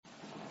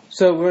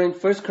So we're in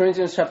 1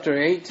 Corinthians chapter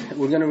 8.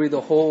 We're going to read the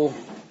whole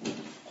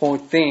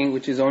thing,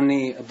 which is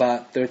only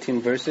about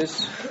 13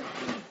 verses.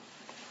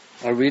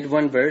 I'll read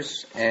one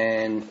verse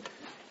and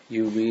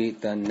you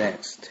read the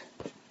next.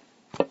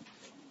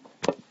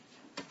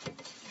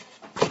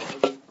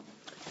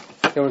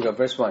 Here we go,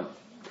 verse 1.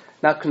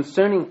 Now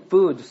concerning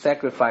food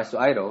sacrificed to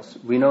idols,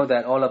 we know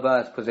that all of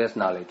us possess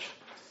knowledge.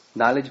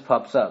 Knowledge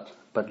puffs up,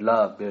 but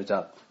love builds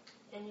up.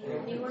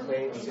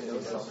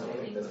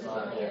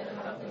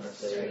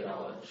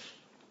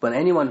 But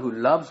anyone who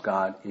loves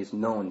God is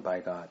known by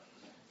God.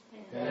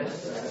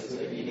 Hence, as to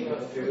the eating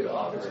of food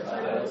offered to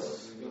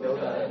idols, we know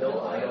that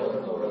no idol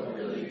in the world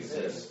really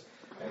exists,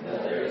 and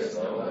that there is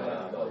no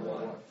God but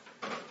one.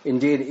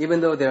 Indeed,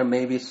 even though there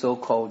may be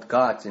so-called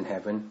gods in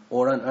heaven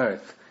or on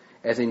earth,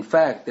 as in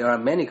fact there are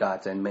many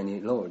gods and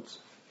many lords.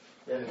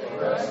 Yet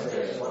for us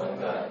there is one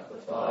God, the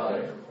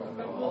Father, from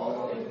whom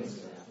all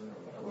things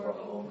were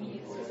whom He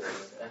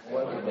exists, and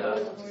one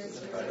God,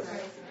 Jesus Christ,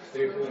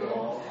 through whom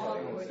all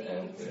things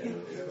and through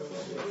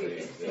whom we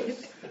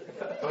exist.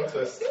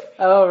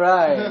 All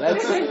right,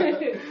 let's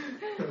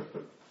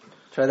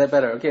try that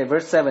better. Okay,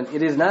 verse 7.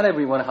 It is not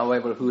everyone,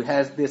 however, who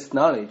has this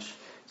knowledge,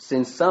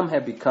 since some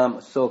have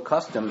become so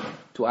accustomed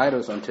to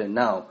idols until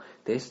now,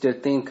 they still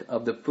think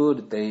of the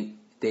food they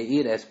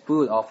eat as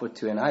food offered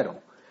to an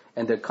idol,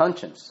 and their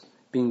conscience,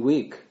 being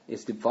weak,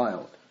 is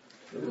defiled.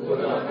 We will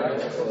not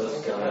reconcile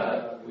us to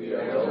God. We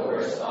are no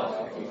worse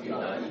off if we do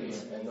not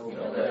eat, and no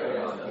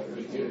better off if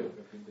we do.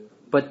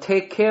 But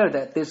take care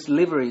that this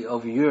livery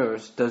of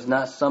yours does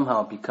not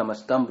somehow become a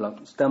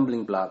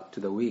stumbling block to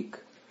the weak.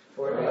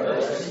 For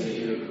others to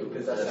you who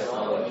possess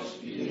knowledge,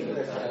 eating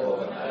the temple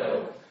of an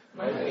idol,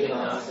 might be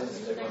nonsense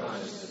to their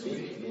conscience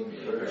weak, being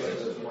purged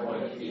to the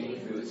point of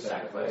eating food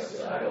sacrificed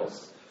to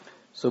idols.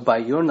 So by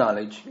your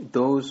knowledge,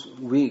 those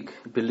weak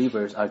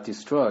believers are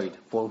destroyed,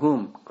 for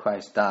whom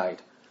Christ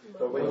died.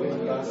 But when you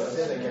do not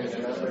sin against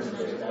members of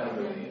your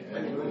family,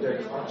 and whom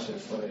their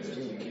conscience is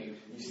weak,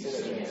 you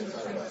sin against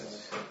Christ.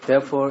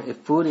 Therefore, if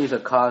food is a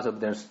cause of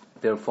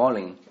their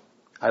falling,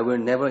 I will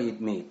never eat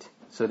meat,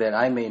 so that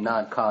I may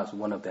not cause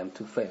one of them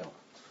to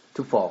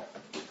fall.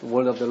 The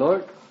word of the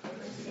Lord.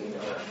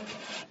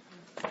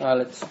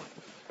 Let's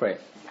pray.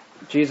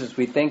 Jesus,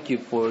 we thank you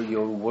for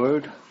your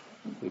word.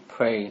 We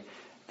pray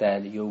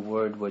that your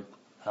word would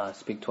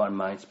speak to our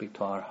minds, speak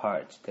to our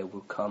hearts, that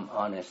we'll come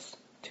honest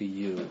to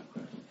you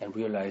and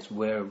realize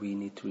where we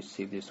need to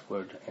receive this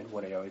word and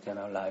what areas in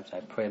our lives. I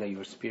pray that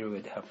your spirit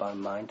would help our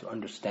mind to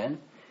understand,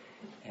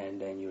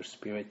 and then your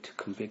spirit to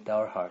convict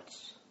our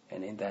hearts.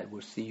 And in that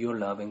we'll see your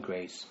love and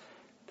grace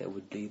that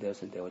would lead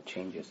us and that would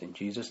change us. In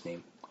Jesus'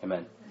 name,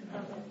 amen.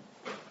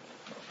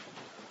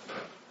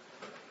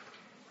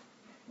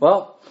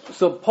 Well,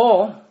 so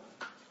Paul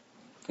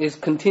is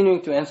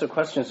continuing to answer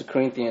questions the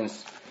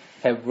Corinthians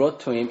have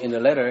wrote to him in the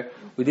letter.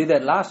 We did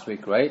that last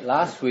week, right?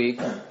 Last week,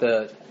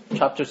 the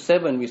chapter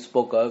 7 we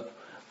spoke of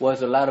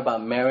was a lot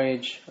about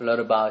marriage, a lot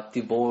about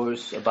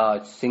divorce,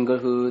 about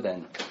singlehood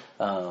and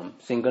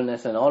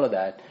singleness and all of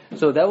that.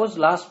 So that was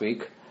last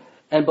week.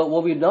 But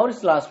what we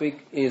noticed last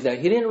week is that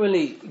he didn't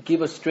really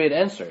give a straight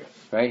answer,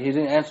 right? He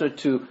didn't answer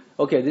to,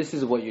 okay, this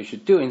is what you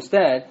should do.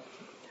 Instead,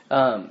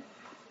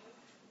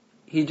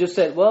 he just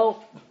said,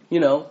 well,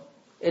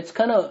 it's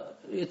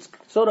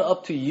sort of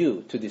up to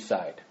you to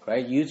decide,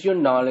 right? Use your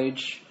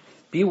knowledge,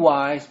 be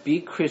wise, be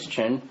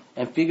Christian,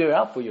 and figure it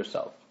out for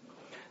yourself.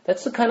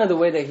 That's the kind of the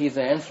way that he's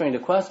answering the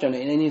question.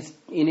 And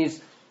in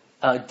his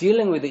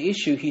dealing with the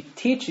issue, he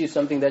teaches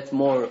something that's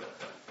more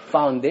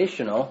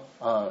foundational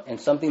and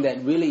something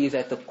that really is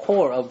at the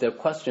core of their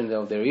question,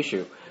 of their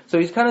issue. So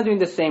he's kind of doing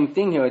the same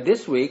thing here.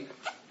 This week,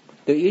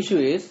 the issue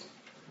is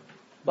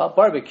about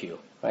barbecue,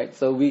 right?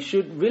 So we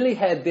should really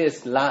had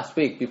this last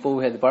week, before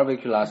we had the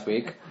barbecue last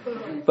week.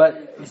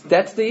 But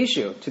that's the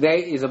issue.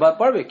 Today is about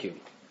barbecue.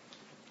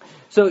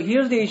 So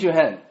here's the issue at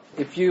hand.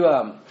 If you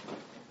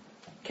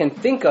can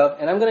think of,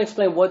 and I'm going to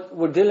explain what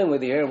we're dealing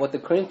with here, what the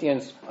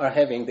Corinthians are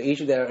having, the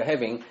issue they're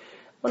having. I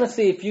want to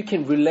see if you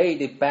can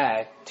relate it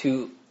back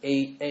to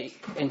a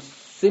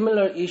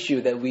similar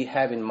issue that we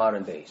have in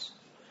modern days.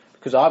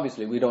 Because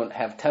obviously we don't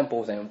have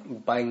temples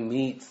and buying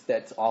meats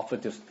that's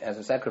offered as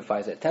a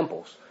sacrifice at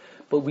temples.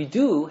 But we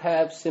do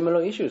have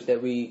similar issues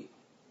that we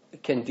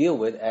can deal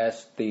with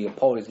as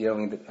Paul is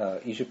dealing with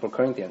the issue for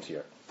Corinthians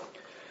here.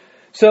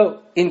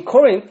 So in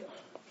Corinth,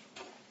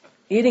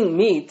 eating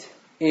meat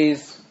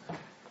is,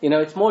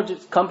 it's more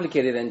just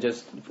complicated than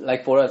just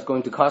like for us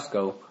going to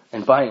Costco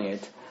and buying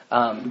it.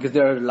 Because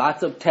there are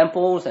lots of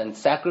temples and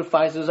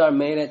sacrifices are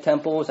made at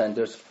temples, and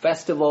there's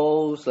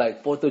festivals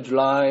like 4th of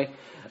July,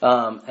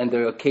 and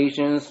there are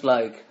occasions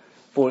like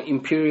for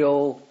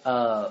imperial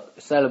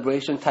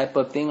celebration type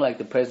of thing like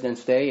the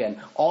President's Day, and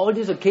all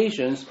these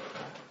occasions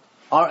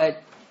are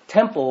at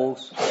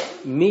temples,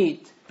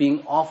 meat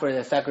being offered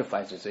as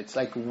sacrifices. It's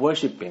like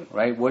worshiping,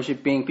 right?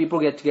 Worshiping, people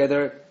get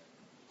together,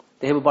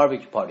 they have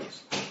barbecue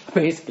parties,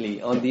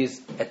 basically, on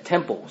these at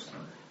temples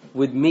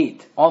with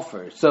meat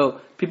offered.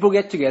 So people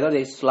get together,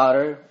 they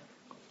slaughter,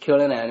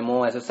 kill an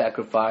animal as a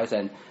sacrifice,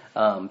 and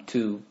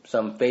to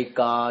some fake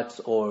gods,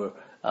 or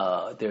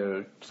there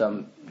are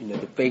some,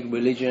 the fake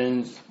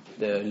religions,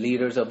 the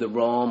leaders of the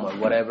Rome or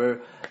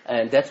whatever,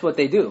 and that's what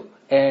they do.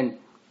 And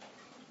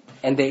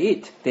they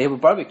eat. They have a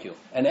barbecue,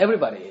 and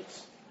everybody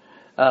eats.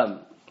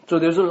 So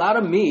there's a lot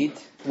of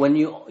meat when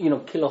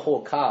you kill a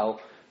whole cow.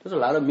 There's a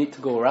lot of meat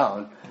to go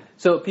around.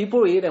 So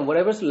people eat, and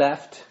whatever's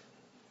left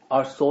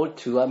are sold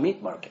to a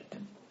meat market.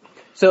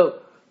 So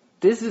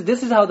this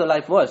is how the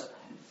life was.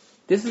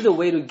 This is the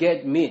way to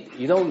get meat.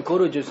 You don't go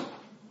to just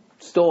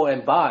store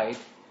and buy it.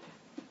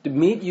 The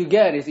meat you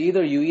get is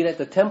either you eat at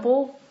the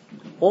temple,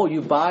 or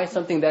you buy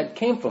something that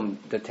came from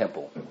the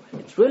temple.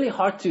 It's really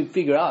hard to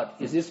figure out,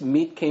 is this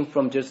meat came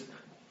from just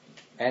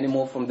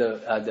animal from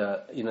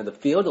the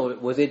field, or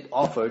was it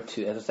offered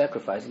as a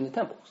sacrifice in the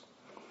temples?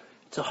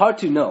 It's hard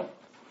to know.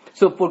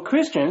 So for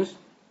Christians,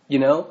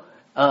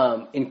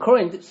 in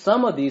Corinth,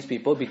 some of these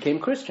people became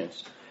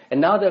Christians,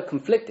 and now they're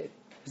conflicted.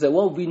 They say,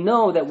 well, we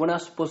know that we're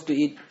not supposed to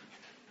eat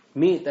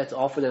meat that's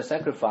offered as a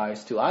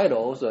sacrifice to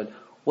idols, or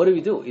what do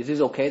we do? Is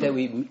this okay that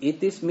we eat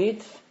this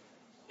meat?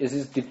 Is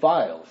this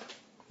defiled?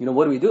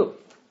 What do we do?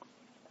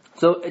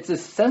 So it's a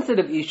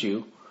sensitive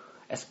issue,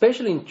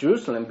 especially in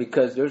Jerusalem,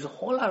 because there's a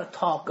whole lot of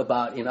talk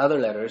about, in other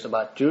letters,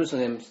 about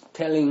Jerusalem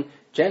telling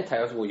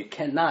Gentiles, well, you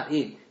cannot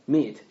eat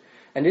meat.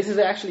 And this is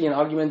actually an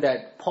argument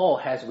that Paul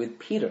has with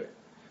Peter.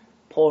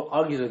 Paul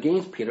argues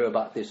against Peter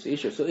about this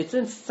issue. So it's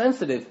a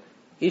sensitive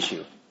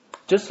issue,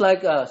 just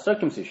like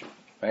circumcision,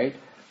 right?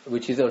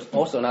 Which is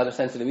also another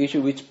sensitive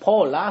issue, which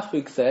Paul last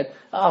week said,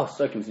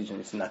 circumcision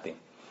is nothing.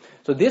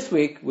 So this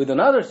week, with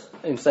another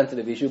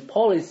sensitive issue,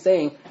 Paul is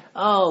saying,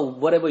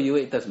 whatever you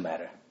eat doesn't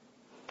matter.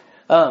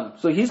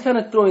 So he's kind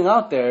of throwing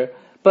out there,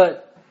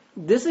 but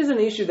this is an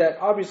issue that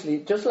obviously,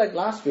 just like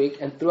last week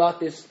and throughout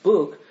this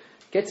book,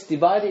 gets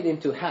divided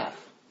into half,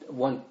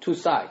 two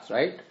sides,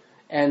 right?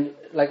 And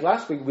like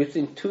last week, we've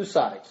seen two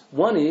sides.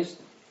 One is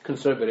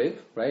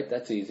conservative, right?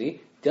 That's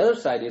easy. The other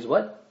side is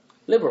what?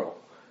 Liberal,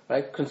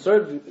 right?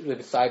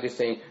 Conservative side is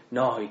saying,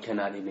 no, you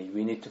cannot eat meat.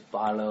 We need to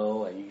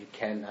follow, and you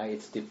cannot,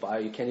 it's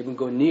defiled. You can't even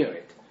go near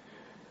it.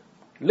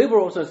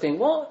 Liberals are saying,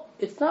 well,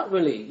 it's not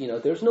really,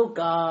 there's no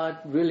God,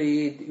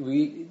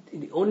 really.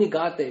 The only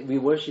God that we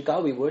worship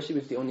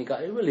is the only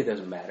God. It really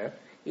doesn't matter.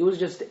 It was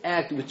just an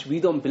act which we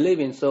don't believe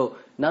in, so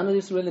none of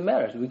this really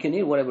matters. We can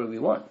eat whatever we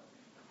want.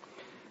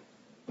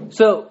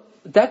 So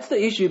that's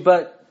the issue,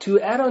 but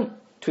to add on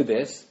to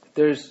this,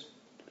 there's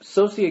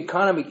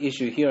socioeconomic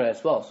issue here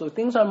as well. So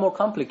things are more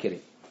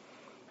complicated.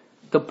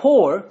 The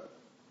poor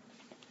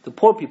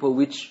people,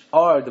 which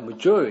are the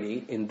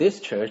majority in this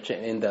church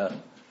and in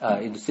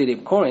the city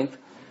of Corinth,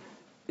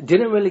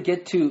 don't really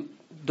get to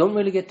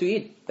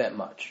eat that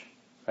much,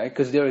 right?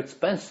 Because they're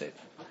expensive.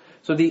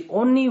 So the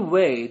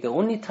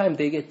only time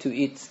they get to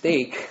eat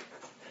steak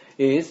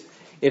is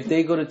if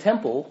they go to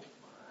temple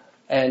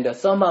and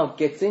somehow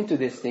gets into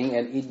this thing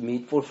and eat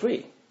meat for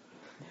free.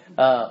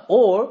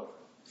 Or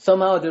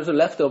somehow there's a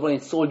leftover and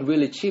it's sold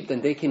really cheap,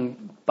 then they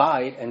can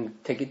buy it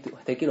and take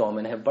it home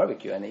and have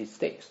barbecue and eat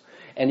steaks.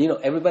 And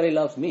everybody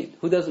loves meat.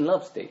 Who doesn't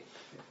love steak?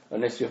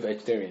 Unless you're a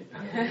vegetarian.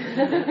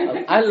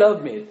 I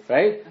love meat,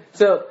 right?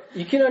 So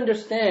you can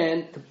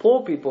understand the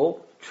poor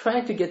people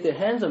trying to get their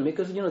hands on meat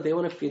because, they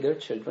want to feed their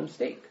children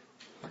steak.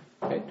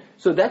 Right?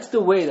 So that's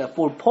the way that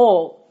for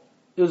Paul,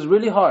 it was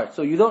really hard.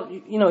 So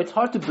it's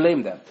hard to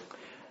blame them.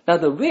 Now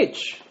the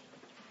rich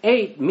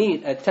ate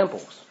meat at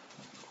temples.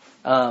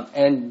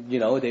 And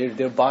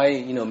they're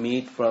buying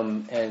meat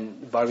from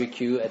and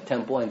barbecue at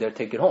temple and they'll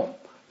take it home,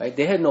 right?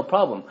 They had no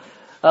problem.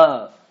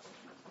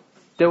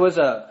 There was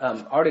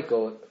a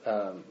article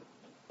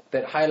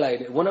that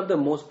highlighted one of the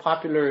most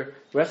popular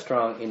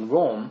restaurant in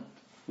Rome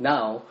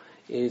now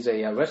is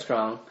a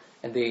restaurant,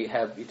 and they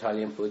have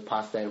Italian food,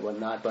 pasta and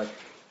whatnot. But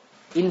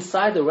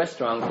inside the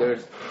restaurant, there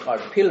are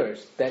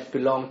pillars that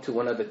belong to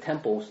one of the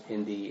temples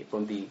from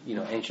the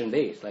ancient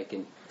days, like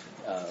in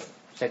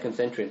 2nd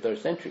century and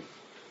 3rd century.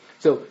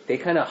 So they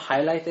kind of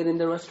highlighted in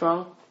the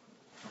restaurant.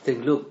 Say,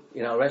 look,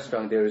 in our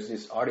restaurant there is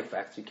this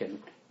artifact.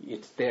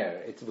 It's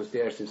there. It was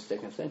there since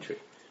 2nd century.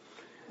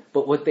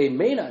 But what they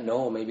may not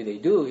know, maybe they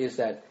do, is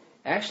that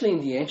actually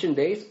in the ancient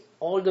days,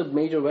 all the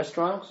major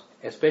restaurants,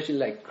 especially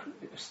like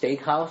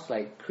steakhouse,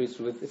 like Chris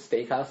with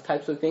steakhouse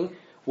types of thing,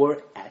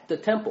 were at the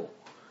temple.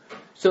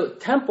 So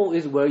temple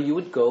is where you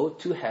would go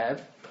to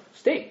have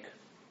steak.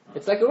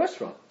 It's like a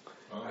restaurant.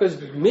 Because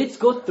meats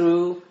go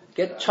through,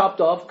 get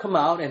chopped off, come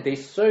out, and they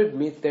serve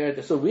meat there.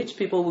 So rich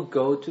people would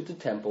go to the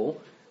temple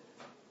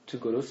to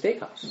go to a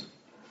steakhouse.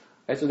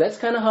 And so that's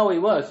kind of how it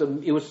was. So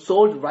it was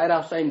sold right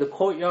outside in the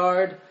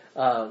courtyard,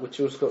 which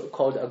was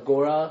called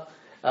agora.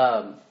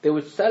 They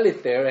would sell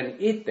it there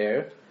and eat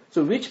there.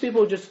 So rich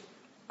people just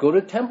go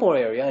to the temple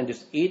area and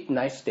just eat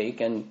nice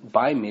steak and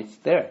buy meats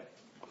there.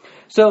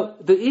 So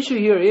the issue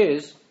here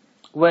is,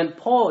 when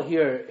Paul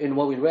here in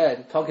what we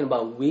read, talking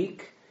about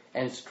weak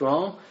and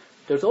strong,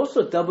 there's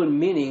also a double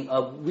meaning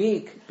of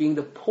weak being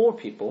the poor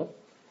people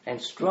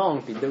and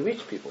strong being the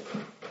rich people.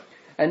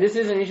 And this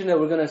is an issue that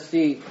we're going to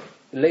see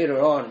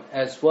later on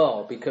as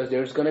well, because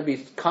there's going to be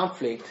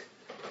conflict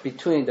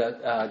between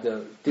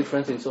the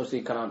difference in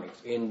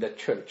socioeconomics in the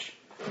church.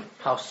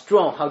 How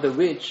strong, how the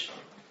rich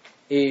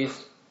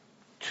is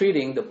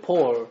treating the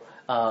poor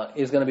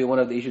is going to be one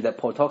of the issues that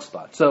Paul talks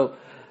about. So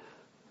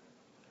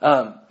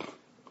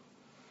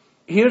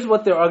here's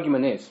what their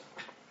argument is.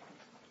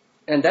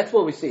 And that's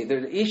what we see.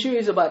 The issue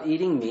is about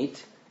eating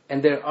meat,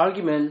 and their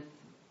argument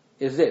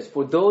is this.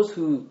 For those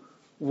who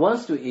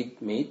wants to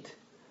eat meat,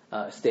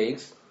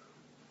 steaks,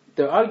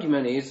 their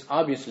argument is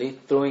obviously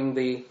throwing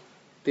the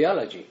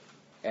theology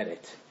at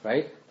it,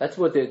 right? That's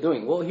what they're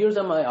doing. Well, here's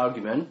my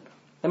argument.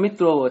 Let me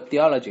throw a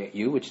theology at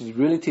you, which is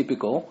really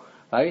typical,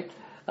 right?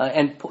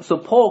 So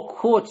Paul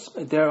quotes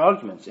their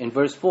arguments in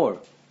verse 4.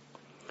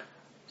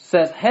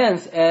 Says,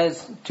 hence,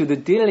 as to the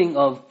dealing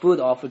of food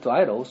offered to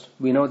idols,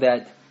 we know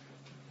that,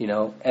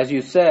 as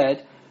you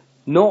said,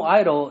 no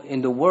idol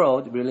in the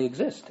world really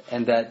exists,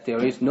 and that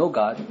there is no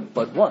God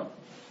but one.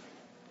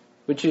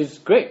 Which is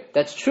great.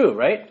 That's true,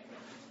 right?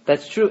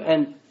 That's true.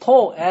 And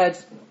Paul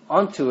adds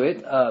onto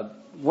it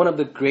one of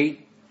the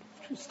great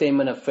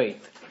statement of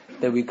faith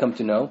that we come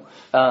to know.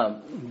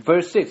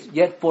 Verse 6,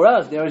 yet for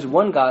us there is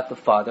one God the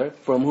Father,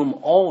 from whom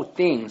all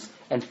things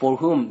and for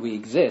whom we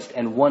exist,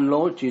 and one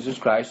Lord Jesus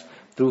Christ,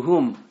 through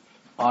whom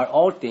are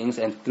all things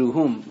and through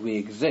whom we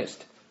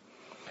exist.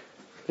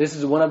 This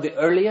is one of the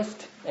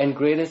earliest and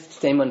greatest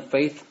statement of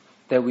faith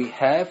that we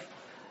have.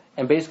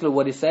 And basically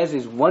what it says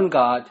is one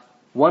God,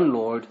 one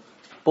Lord,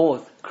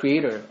 both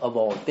creator of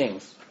all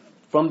things,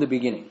 from the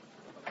beginning.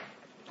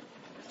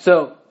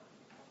 So,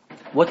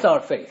 what's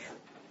our faith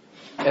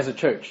as a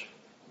church?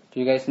 Do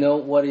you guys know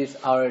what is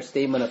our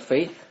statement of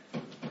faith?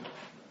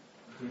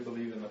 We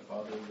believe in the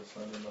Father, the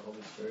Son, and the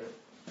Holy Spirit.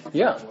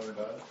 Yeah. One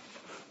God.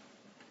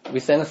 We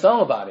sang a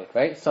song about it,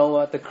 right? Song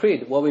about the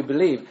creed, what we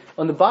believe.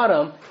 On the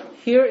bottom,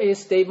 here is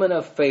statement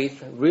of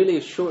faith, really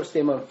a short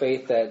statement of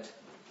faith that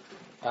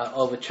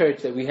of a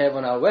church that we have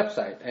on our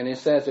website. And it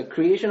says, the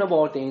creation of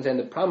all things and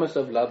the promise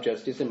of love,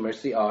 justice, and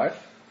mercy are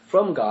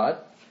from God,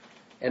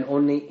 and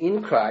only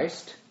in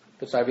Christ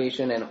the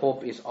salvation and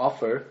hope is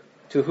offered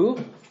to who?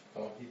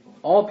 All people.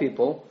 All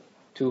people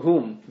to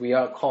whom we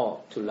are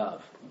called to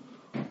love.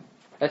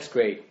 That's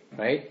great,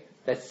 right?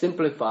 That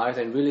simplifies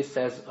and really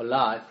says a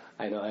lot.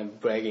 I know I'm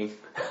bragging.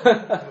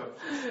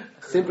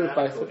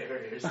 Simplifies.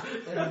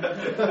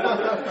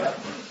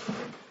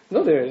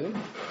 No, there isn't.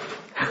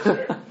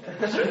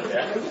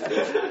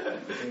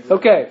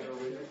 Okay.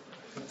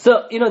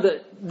 So,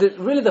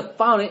 really the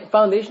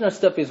foundational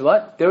stuff is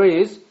what? There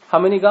is how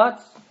many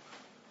gods?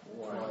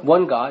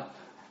 One God.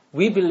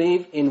 We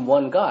believe in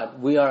one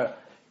God.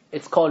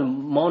 It's called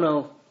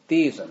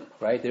monotheism,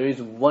 right? There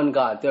is one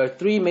God. There are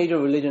three major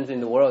religions in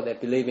the world that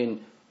believe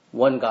in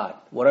one God.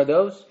 What are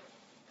those?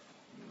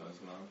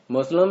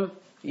 Muslim,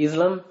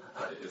 Islam,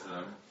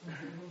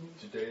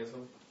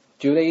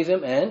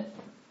 Judaism, and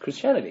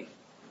Christianity.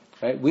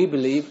 Right? We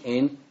believe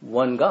in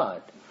one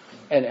God.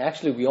 And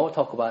actually we all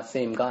talk about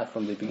same God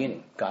from the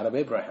beginning, God of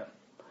Abraham.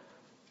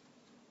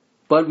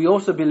 But we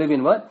also believe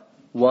in what?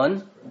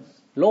 One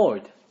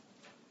Lord.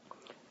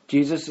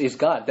 Jesus is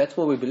God. That's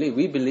what we believe.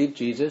 We believe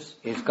Jesus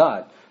is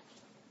God.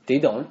 They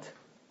don't.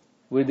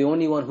 We're the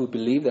only one who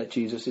believe that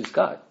Jesus is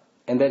God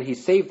and that He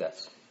saved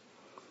us.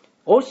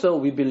 Also,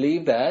 we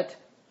believe that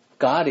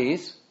God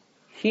is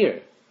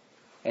here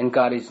and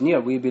God is near.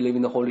 We believe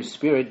in the Holy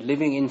Spirit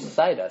living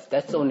inside us.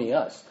 That's only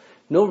us.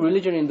 No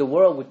religion in the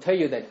world would tell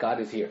you that God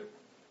is here.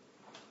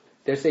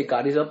 They say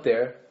God is up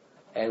there,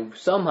 and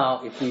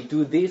somehow if we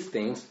do these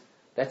things,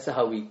 that's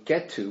how we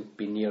get to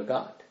be near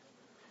God.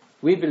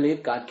 We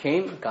believe God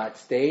came, God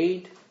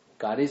stayed,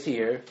 God is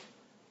here,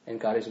 and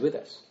God is with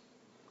us.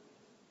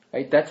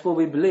 Right? That's what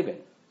we believe in.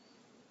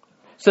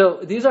 So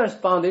these are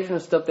foundational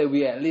stuff that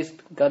we at least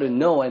got to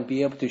know and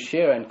be able to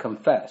share and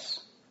confess.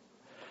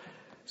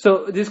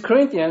 So these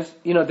Corinthians,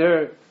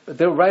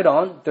 they're right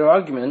on their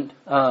argument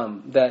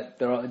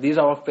that these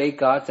are all fake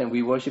gods and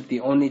we worship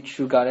the only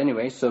true God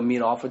anyway, so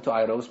meat offered to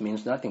idols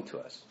means nothing to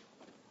us.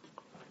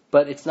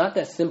 But it's not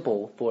that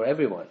simple for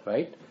everyone,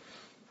 right?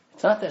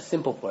 It's not that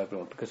simple for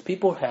everyone because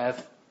people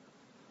have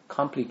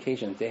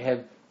complications. They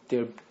have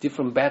their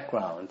different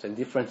backgrounds and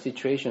different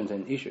situations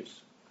and issues.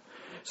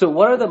 So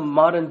what are the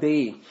modern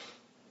day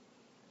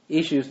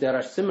issues that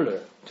are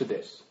similar to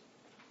this?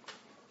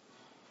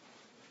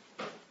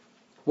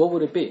 What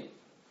would it be?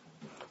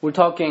 We're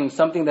talking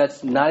something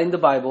that's not in the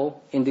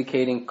Bible,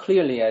 indicating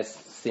clearly as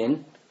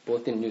sin,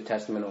 both in New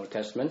Testament and Old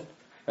Testament,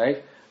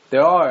 right?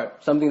 There are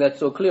something that's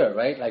so clear,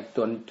 right? Like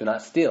do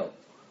not steal.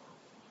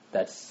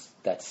 That's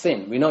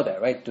sin. We know that,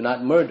 right? Do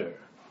not murder.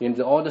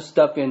 All the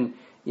stuff in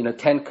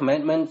 10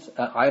 Commandments,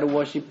 idol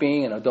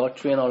worshipping and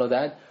adultery and all of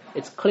that.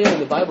 It's clear in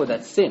the Bible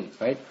that's sin,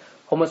 right?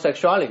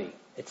 Homosexuality,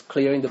 it's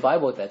clear in the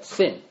Bible that's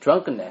sin.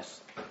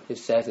 Drunkenness, it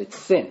says it's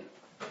sin,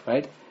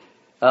 right?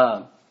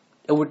 And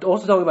we're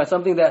also talking about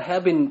something that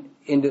happened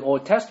in the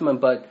Old Testament,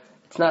 but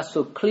it's not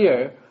so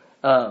clear,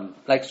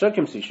 like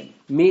circumcision,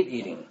 meat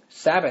eating,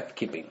 Sabbath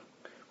keeping.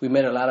 We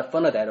made a lot of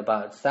fun of that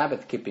about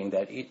Sabbath keeping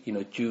that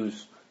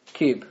Jews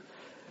keep.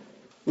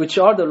 which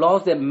are the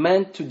laws that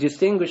meant to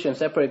distinguish and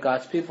separate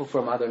God's people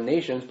from other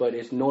nations, but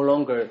it's no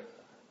longer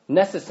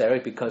necessary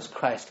because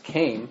Christ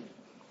came,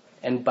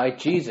 and by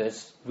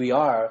Jesus we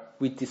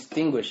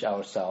distinguish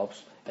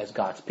ourselves as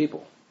God's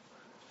people.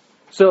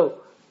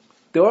 So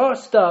there are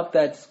stuff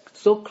that's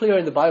so clear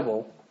in the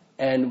Bible,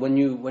 and when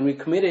we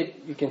commit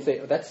it, you can say,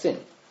 oh, that's sin,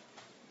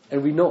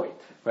 and we know it,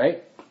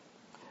 right?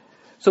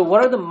 So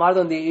what are the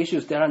modern day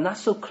issues that are not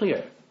so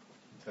clear?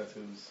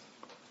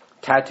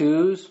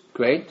 Tattoos,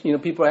 great.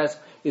 People ask,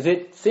 is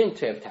it sin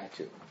to have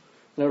tattoo?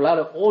 A lot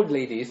of old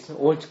ladies,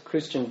 old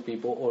Christian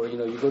people, or you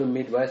go to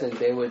Midwest and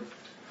they would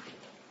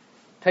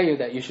tell you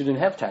that you shouldn't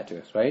have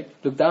tattoos, right?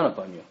 Look down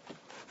upon you.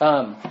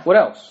 What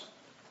else?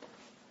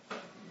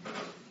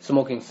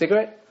 Smoking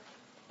cigarette?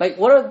 Like,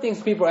 what are the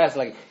things people ask?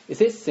 Like, is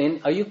it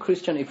sin? Are you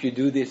Christian if you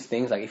do these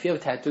things? Like, if you have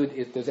a tattoo,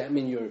 does that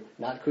mean you're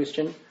not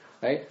Christian?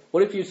 Right?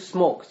 What if you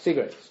smoke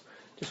cigarettes?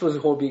 This was a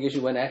whole big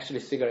issue when actually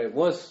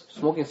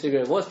smoking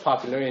cigarette was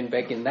popular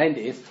back in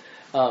 90s.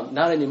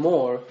 Not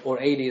anymore, or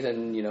 80s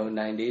and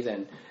 90s.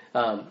 And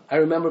I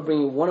remember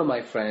bringing one of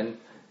my friends,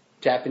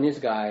 Japanese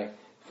guy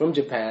from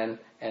Japan,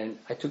 and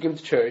I took him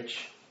to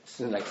church. This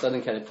is in like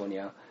Southern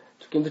California.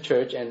 Took him to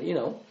church, and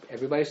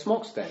everybody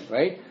smokes then,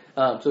 right?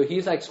 So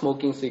he's like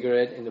smoking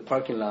cigarette in the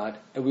parking lot,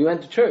 and we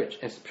went to church,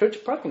 and it's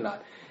church parking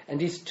lot, and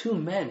these two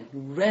men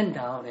ran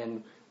down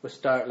and would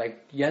start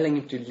like yelling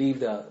him to leave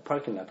the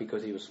parking lot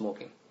because he was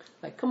smoking.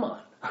 Like, come on,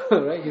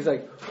 right? He's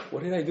like,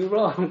 what did I do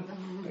wrong?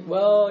 Like,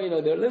 well,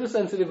 they're a little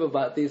sensitive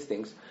about these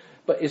things.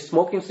 But is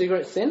smoking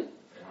cigarette sin?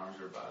 It harms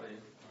your body.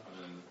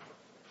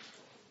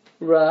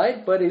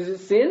 Right, but is it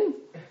sin?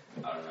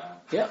 I don't know.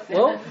 Yeah,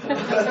 well,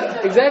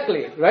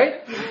 exactly,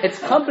 right? It's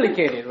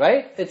complicated,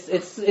 right?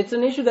 It's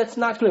an issue that's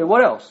not clear.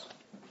 What else?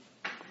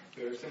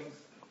 Piercings?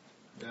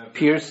 Yeah,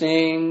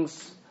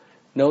 piercings,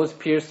 nose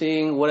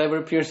piercing,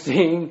 whatever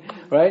piercing,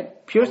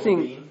 right? Piercing.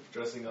 Halloween,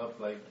 dressing up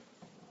like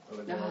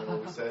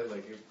what we said,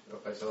 like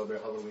if I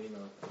celebrate Halloween,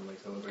 I'm like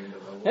celebrating the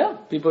devil. Yeah,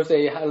 people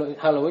say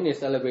Halloween is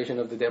celebration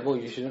of the devil.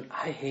 You shouldn't.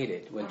 I hate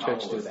it when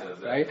church do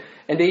that, right?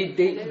 And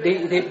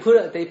they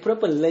put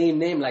up a lame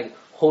name like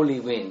Holy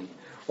Wind.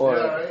 Or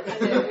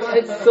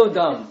it's so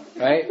dumb,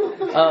 right?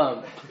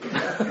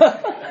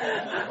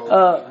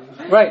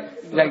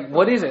 Right. Like,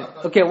 what is it?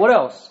 Okay, what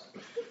else?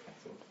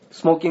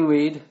 Smoking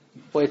weed.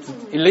 Well, it's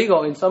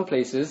illegal in some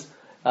places,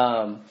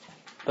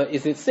 but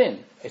is it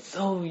sin? It's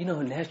so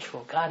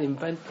natural.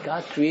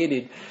 God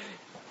created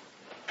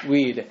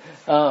weed,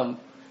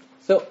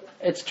 so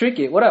it's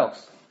tricky. What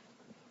else?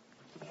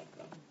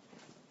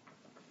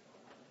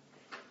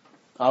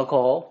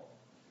 Alcohol.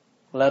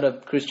 A lot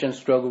of Christians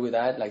struggle with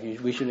that. Like,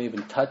 we shouldn't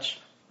even touch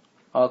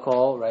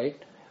alcohol, right?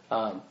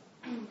 I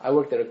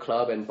worked at a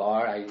club and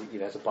bar.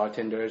 As a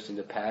bartender in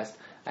the past.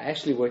 I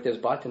actually worked as a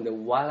bartender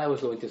while I was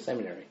going to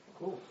seminary.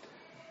 Cool.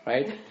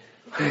 Right?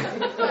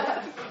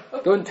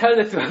 Don't tell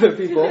that to other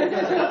people.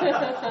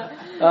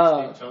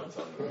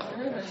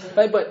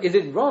 Right, but is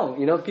it wrong?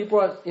 People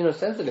are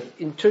sensitive.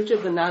 In Church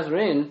of the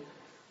Nazarene,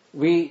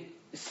 we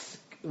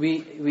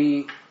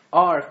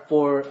are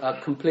for a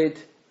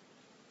complete.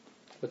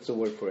 What's the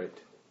word for it?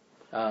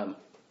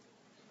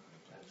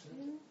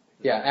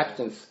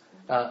 Absence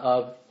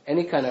of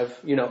any kind of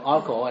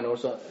alcohol, and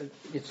also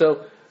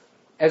so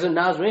as a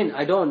Nazarene,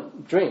 I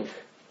don't drink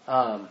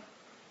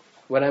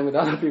when I'm with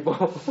other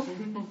people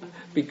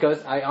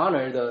because I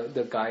honor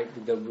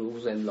the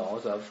rules and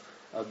laws of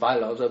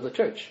bylaws of the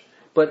church.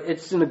 But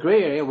it's in the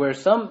gray area where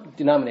some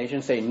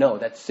denominations say no,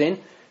 that's sin.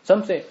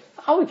 Some say,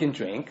 we can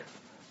drink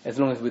as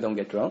long as we don't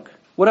get drunk.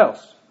 What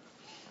else?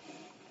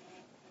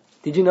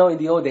 Did you know in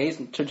the old days,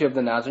 in Church of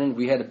the Nazarene,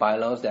 we had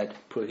bylaws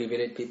that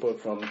prohibited people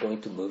from going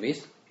to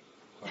movies?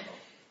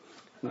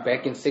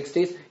 Back in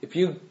 60s, if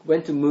you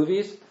went to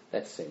movies,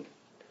 that's sin.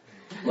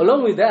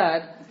 Along with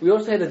that, we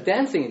also had the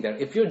dancing in there.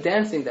 If you're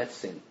dancing, that's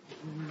sin.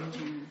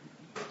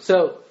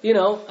 So, it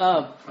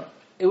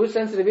was a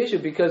sensitive issue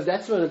because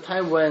that's the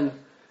time when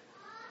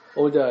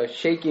all the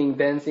shaking,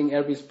 dancing,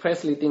 Elvis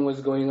Presley thing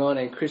was going on,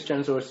 and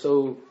Christians were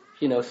so,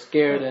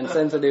 scared and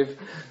sensitive.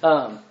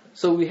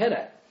 So we had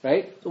that.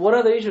 Right? So what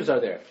other issues are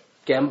there?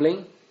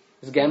 Gambling?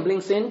 Is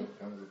gambling sin?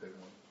 That was a big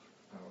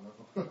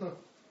one.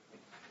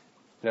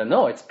 I don't know.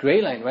 No, it's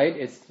gray line, right?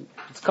 It's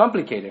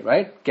complicated,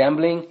 right?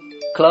 Gambling,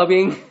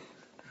 clubbing.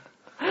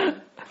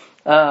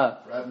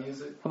 Rap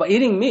music? How about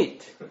eating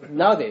meat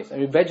nowadays?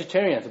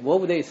 Vegetarians, what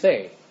would they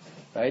say?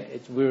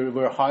 Right?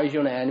 We're harsh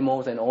on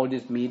animals and all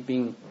this meat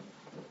being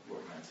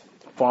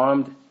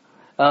farmed.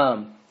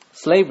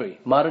 Slavery,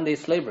 modern day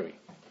slavery.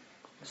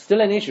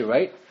 Still an issue,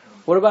 right?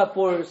 What about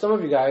for some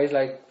of you guys,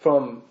 like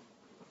from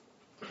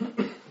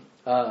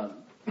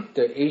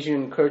the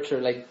Asian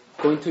culture, like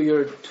going to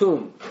your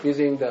tomb,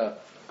 visiting the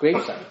grave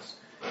sites,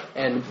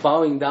 and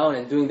bowing down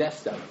and doing that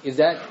stuff? Is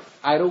that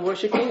idol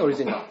worshipping or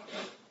is it not?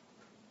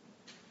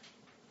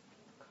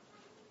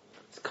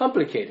 It's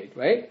complicated,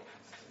 right?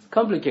 It's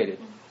complicated.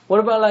 What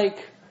about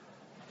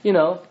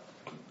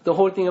the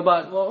whole thing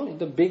about,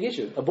 the big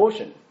issue,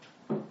 abortion,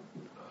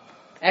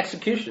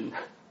 execution,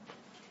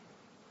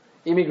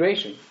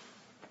 immigration?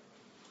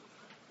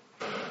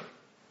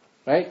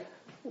 right?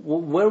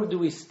 Where do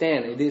we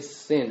stand in this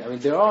sin? I mean,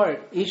 there are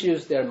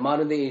issues, there are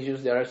modern day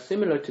issues that are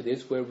similar to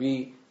this where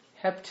we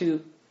have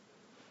to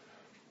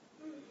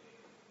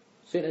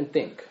sit and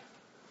think.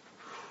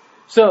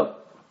 So,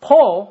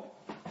 Paul,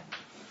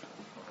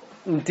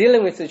 in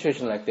dealing with a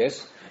situation like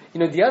this,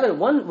 the other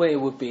one way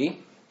would be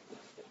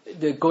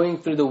going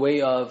through the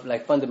way of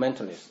like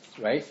fundamentalists,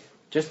 right?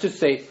 Just to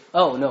say,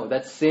 oh no,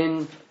 that's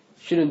sin,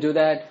 shouldn't do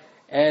that.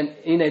 And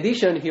in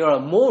addition, here are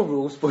more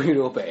rules for you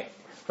to obey,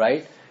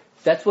 right?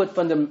 That's what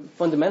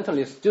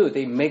fundamentalists do.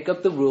 They make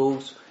up the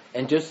rules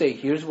and just say,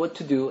 here's what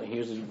to do and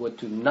here's what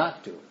to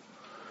not do.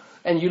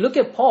 And you look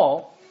at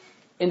Paul,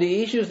 in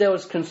the issues that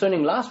was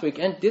concerning last week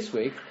and this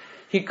week,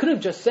 he could have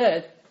just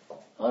said,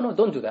 oh no,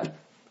 don't do that.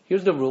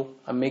 Here's the rule,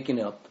 I'm making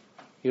it up.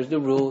 Here's the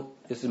rule,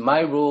 this is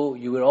my rule,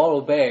 you will all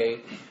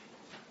obey,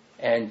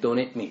 and don't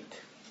eat meat.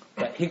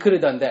 Right? He could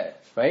have done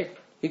that, right?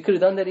 He could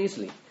have done that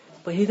easily.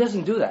 But he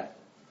doesn't do that.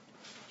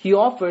 He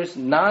offers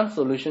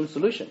non-solution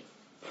solution.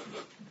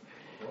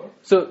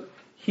 So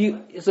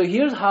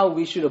here's how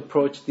we should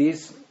approach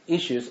these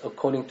issues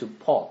according to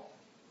Paul.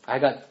 I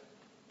got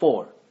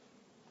 4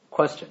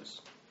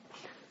 questions.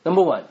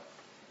 Number 1,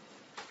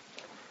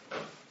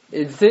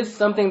 is this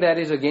something that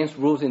is against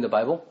rules in the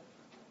Bible?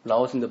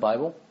 Laws in the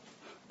Bible?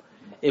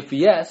 If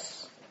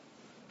yes,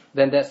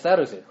 then that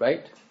settles it,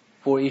 right?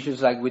 For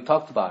issues like we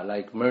talked about,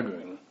 like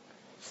murdering,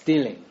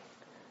 stealing,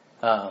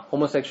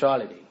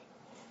 homosexuality.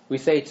 We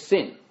say it's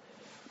sin.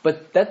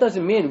 But that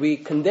doesn't mean we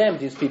condemn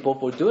these people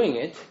for doing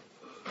it.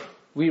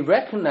 We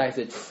recognize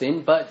it's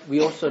sin, but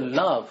we also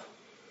love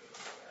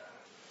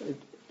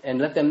and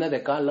let them know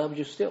that God loves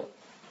you still.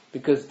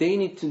 Because they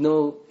need to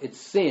know it's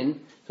sin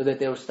so that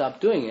they will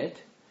stop doing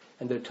it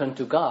and they'll turn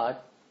to God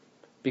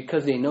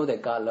because they know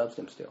that God loves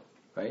them still,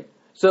 right?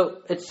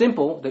 So it's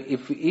simple.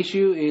 If the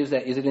issue is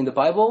that is it in the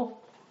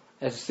Bible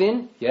as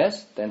sin?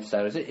 Yes, then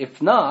settles it.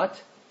 If not,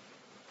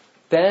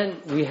 then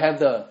we have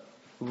the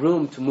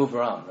room to move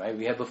around, right?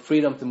 We have the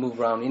freedom to move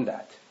around in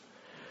that.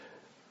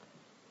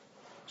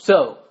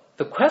 So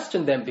the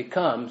question then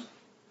becomes,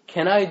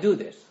 can I do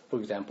this? For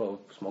example,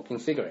 smoking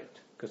cigarette,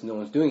 because no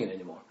one's doing it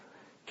anymore.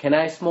 Can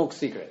I smoke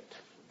cigarette?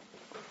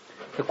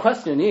 The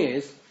question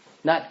is,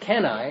 not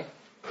can I,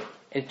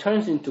 it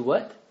turns into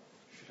what?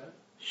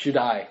 Should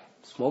I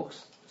smoke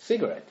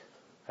cigarette?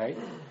 Right?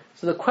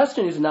 So the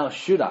question is now,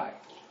 should I?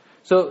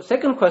 So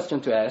second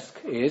question to ask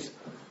is,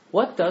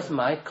 what does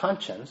my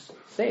conscience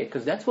say?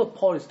 Because that's what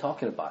Paul is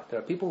talking about. There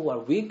are people who are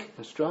weak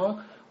and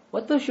strong.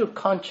 What does your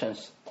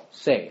conscience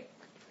say?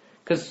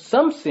 Because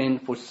some sin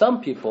for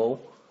some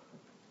people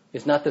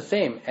is not the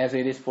same as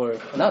it is for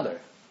another.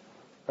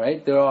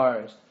 Right? There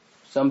are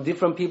some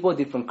different people,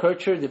 different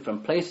culture,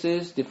 different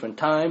places, different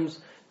times,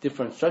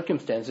 different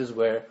circumstances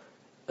where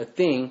a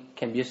thing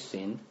can be a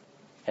sin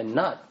and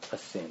not a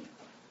sin.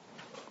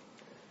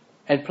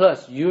 And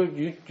plus,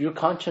 your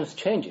conscience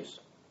changes.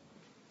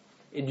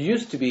 It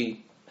used to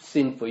be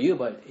sin for you,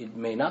 but it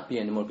may not be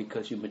anymore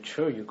because you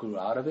mature, you grew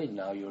out of it,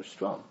 now you're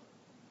strong.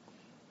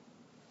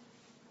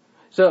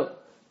 So,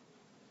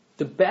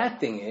 the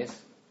bad thing is,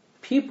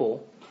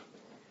 people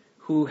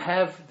who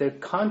have their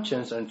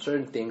conscience on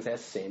certain things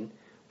as sin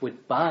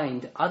would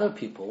bind other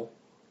people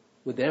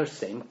with their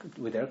sin,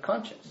 with their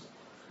conscience.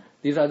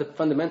 These are the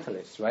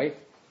fundamentalists, right?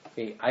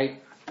 Hey,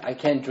 I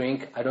can't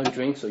drink, I don't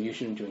drink, so you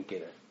shouldn't drink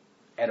either.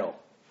 At all.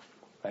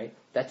 Right?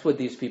 That's what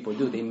these people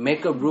do. They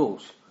make up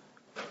rules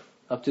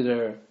up to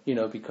their,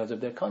 because of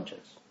their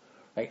conscience.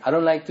 Right? I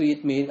don't like to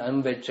eat meat,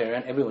 I'm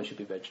vegetarian, everyone should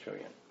be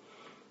vegetarian.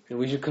 And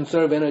we should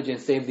conserve energy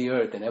and save the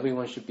earth, and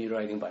everyone should be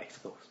riding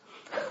bicycles.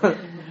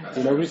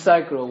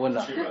 Recycle or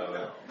whatnot.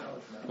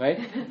 Right?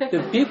 The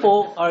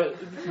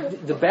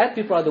bad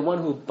people are the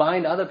ones who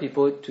bind other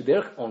people to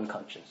their own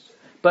conscience.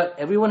 But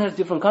everyone has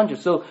different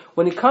conscience. So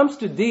when it comes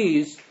to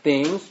these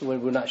things,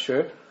 when we're not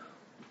sure,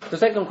 the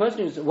second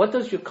question is, what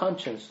does your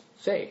conscience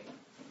say?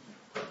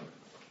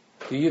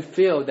 Do you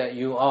feel that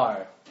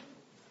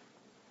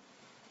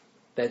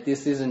that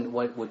this isn't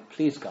what would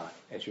please God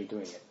as you're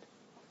doing it?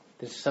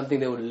 This is something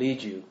that would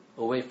lead you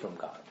away from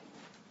God.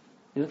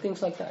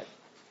 Things like that.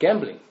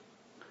 Gambling.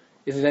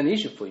 Is it an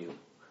issue for you?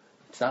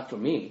 It's not for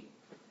me,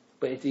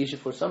 but it's an issue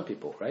for some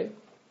people, right?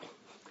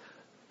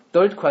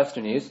 Third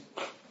question is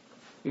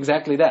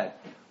exactly that.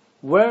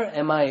 Where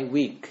am I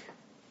weak?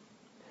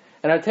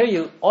 And I tell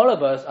you, all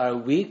of us are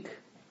weak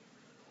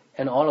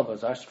and all of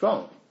us are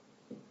strong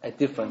at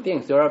different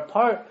things. There are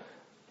part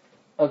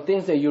of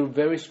things that you're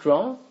very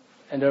strong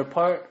and there are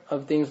part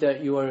of things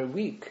that you are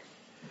weak.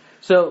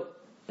 So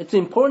it's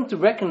important to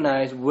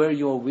recognize where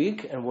you're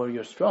weak and where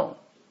you're strong.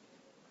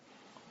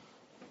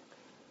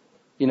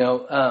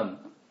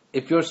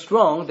 If you're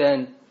strong,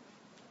 then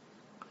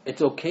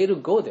it's okay to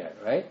go there,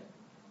 right?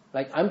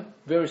 Like I'm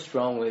very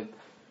strong with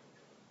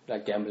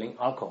gambling,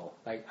 alcohol.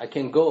 Like I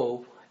can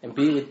go and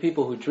be with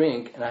people who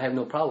drink and I have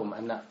no problem.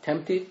 I'm not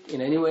tempted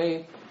in any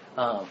way.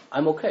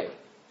 I'm okay.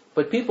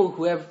 But people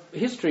who have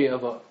history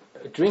of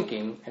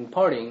drinking and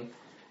partying,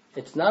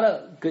 it's not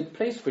a good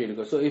place for you to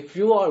go. So if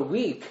you are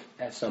weak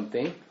at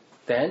something,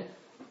 then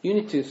you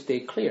need to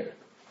stay clear.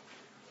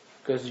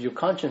 because your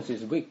conscience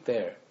is weak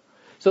there.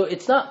 So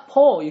it's not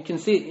Paul, you can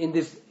see in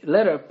this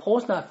letter,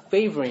 Paul's not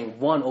favoring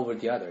one over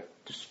the other,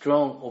 the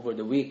strong over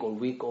the weak or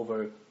weak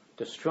over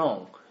the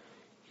strong.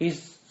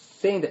 He's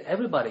saying that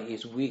everybody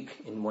is weak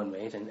in one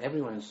way and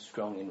everyone is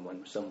strong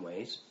in some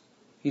ways.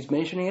 He's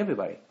mentioning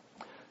everybody.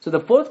 So the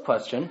fourth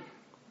question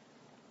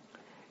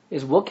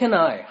is how can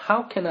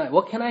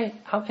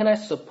I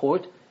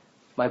support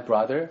my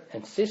brother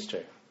and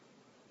sister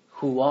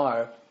who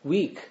are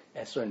weak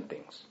at certain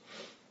things?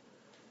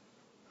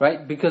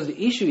 Right? Because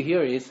the issue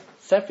here is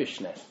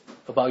selfishness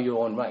about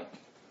your own right.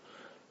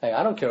 Like,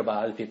 I don't care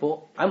about other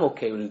people. I'm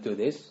okay to do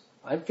this.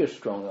 I feel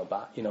strong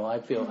I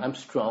feel I'm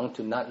strong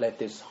to not let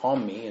this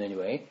harm me in any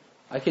way.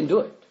 I can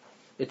do it.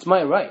 It's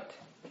my right.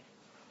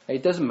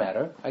 It doesn't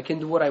matter. I can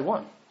do what I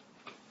want.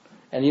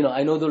 And,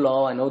 I know the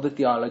law, I know the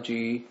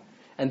theology,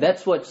 and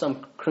that's what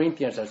some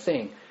Corinthians are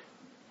saying.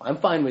 I'm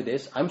fine with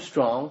this. I'm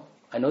strong.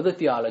 I know the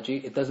theology.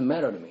 It doesn't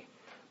matter to me.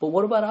 But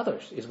what about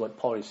others, is what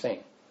Paul is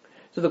saying.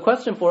 So the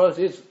question for us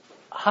is,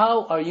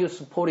 how are you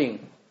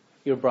supporting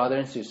your brother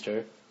and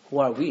sister who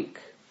are weak?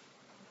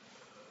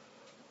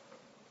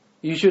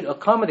 You should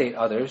accommodate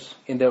others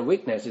in their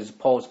weakness, is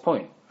Paul's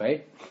point,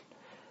 right?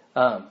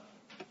 And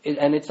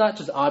it's not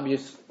just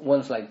obvious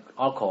ones like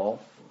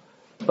alcohol,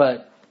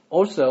 but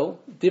also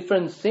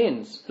different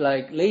sins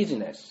like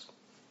laziness,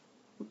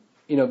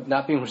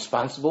 not being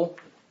responsible,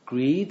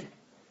 greed,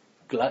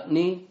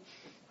 gluttony,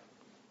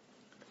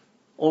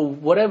 or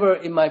whatever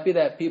it might be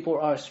that people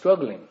are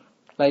struggling.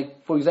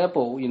 Like, for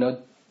example,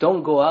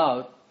 don't go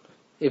out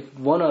if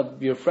one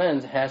of your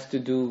friends has to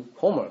do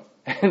homework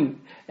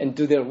and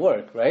do their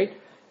work, right?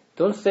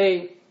 Don't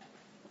say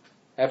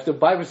after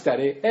Bible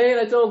study, hey,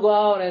 let's all go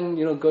out and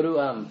go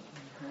to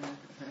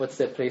what's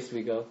that place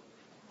we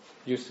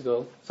used to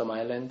go, some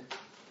island.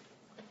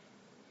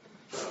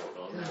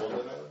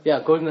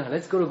 Yeah, Golden Island.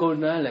 Let's go to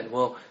Golden Island.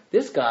 Well,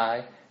 this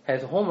guy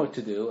has homework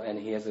to do and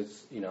he has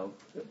his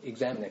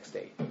exam next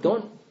day.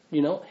 Don't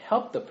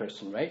help the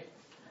person, right?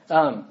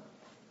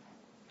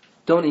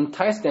 Don't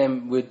entice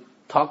them with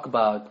talk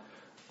about,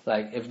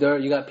 like, if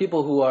you got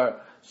people who are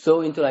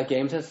so into like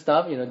games and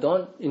stuff,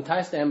 don't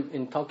entice them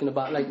in talking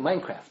about like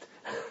Minecraft.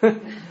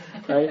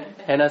 Right?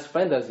 Hannah's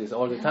friend does this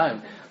all the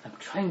time. I'm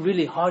trying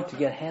really hard to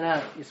get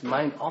Hannah's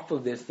mind off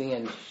of this thing,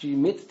 and she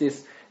meets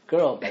this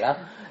girl,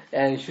 Bella,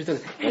 and she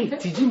says, hey,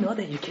 did you know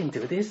that you can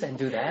do this and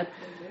do that?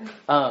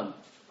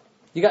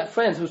 You got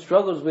friends who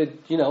struggles with,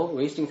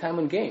 wasting time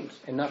on games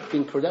and not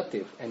being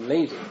productive and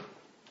lazy.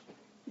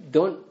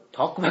 Don't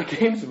talk about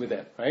games with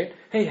them, right?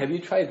 Hey, have you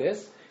tried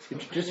this? You're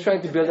just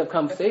trying to build up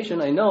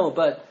conversation, I know,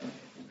 but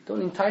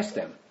don't entice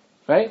them,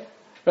 right?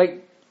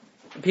 Like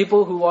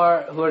people who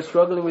are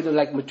struggling with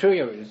like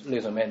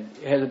materialism and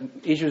have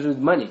issues with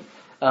money,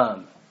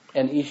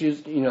 and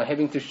issues,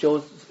 having to show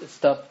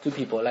stuff to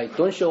people. Like,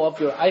 don't show off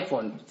your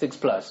iPhone 6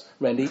 Plus,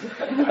 Randy. To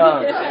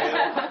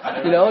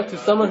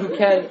someone who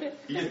can.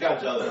 He just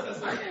got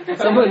jealous.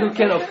 Someone who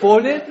can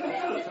afford it,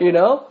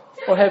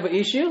 or have an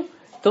issue.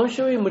 Don't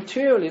show your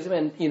materialism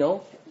and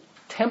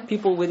tempt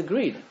people with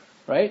greed,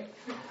 right?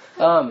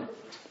 Don't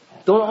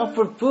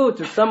offer food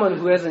to someone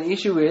who has an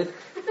issue with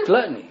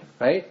gluttony,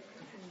 right?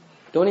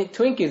 Don't eat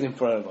Twinkies in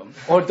front of them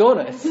or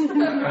donuts,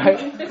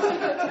 right?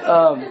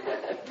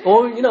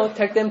 Or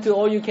take them to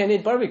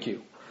all-you-can-eat barbecue.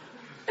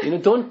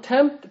 Don't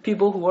tempt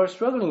people who are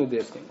struggling with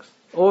these things.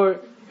 Or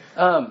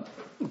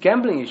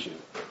gambling issue.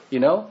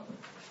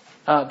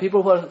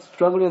 People who are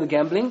struggling with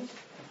gambling.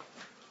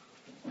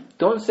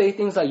 Don't say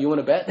things like you want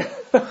to bet,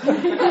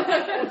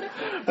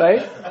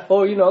 right?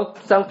 Or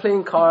start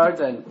playing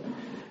cards and.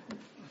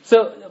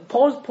 So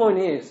Paul's point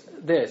is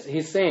this.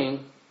 He's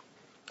saying,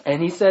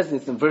 and he says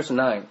this in verse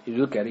 9. You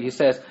look at it. He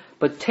says,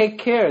 "But take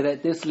care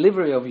that this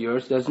livery of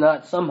yours does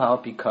not somehow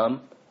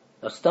become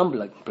a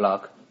stumbling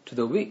block to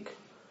the weak.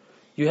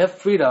 You have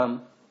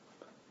freedom,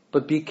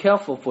 but be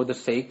careful for the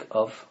sake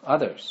of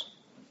others."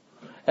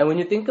 And when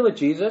you think about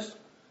Jesus,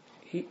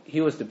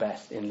 he was the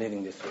best in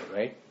living this way,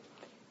 right?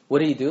 What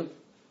did he do?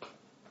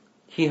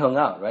 He hung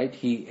out, right?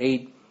 He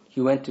ate.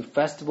 He went to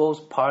festivals,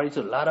 parties,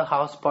 a lot of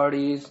house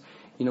parties,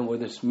 where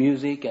there's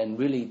music and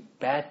really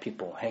bad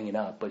people hanging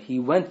out. But he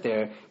went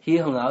there, he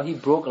hung out, he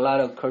broke a lot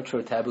of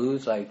cultural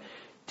taboos, like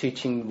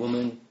teaching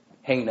women,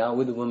 hanging out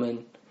with the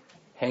women,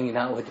 hanging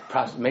out with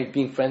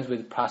being friends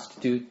with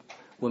prostitute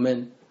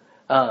women,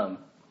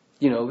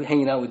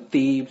 hanging out with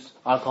thieves,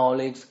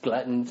 alcoholics,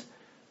 gluttons,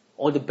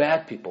 all the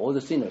bad people, all the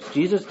sinners.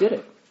 Jesus did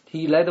it.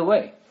 He led the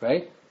way,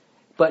 right?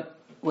 But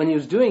when he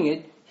was doing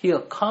it, he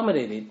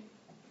accommodated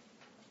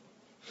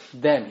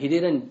them. He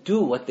didn't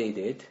do what they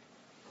did.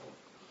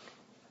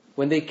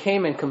 When they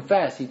came and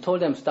confessed, he told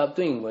them, stop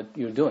doing what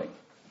you're doing.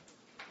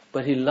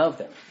 But he loved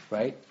them,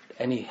 right?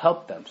 And he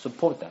helped them,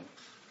 support them.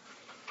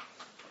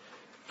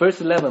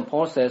 Verse 11,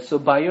 Paul says, "So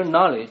by your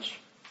knowledge,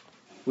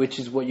 which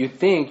is what you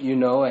think you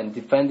know, and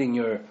defending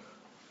your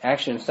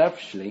actions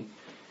selfishly,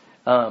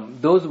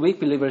 those weak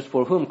believers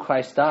for whom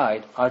Christ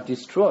died are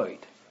destroyed."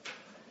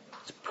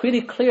 It's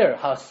pretty clear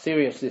how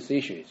serious this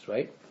issue is,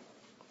 right?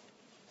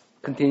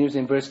 Continues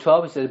in verse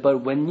 12, it says,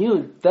 but when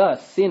you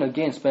thus sin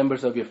against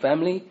members of your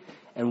family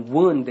and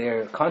wound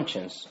their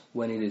conscience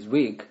when it is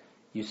weak,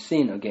 you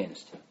sin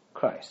against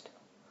Christ.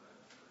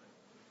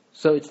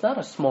 So it's not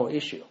a small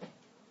issue.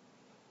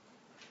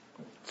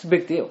 It's a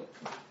big deal.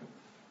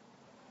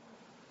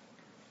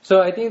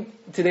 So I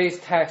think today's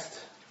text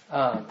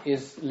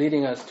is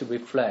leading us to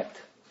reflect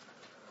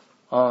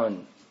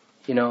on,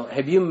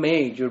 have you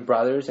made your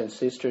brothers and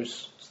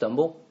sisters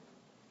stumble?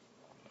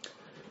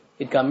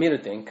 It got me to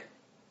think.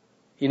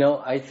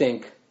 I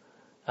think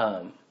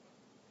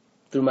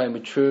through my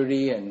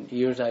maturity and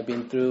years I've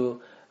been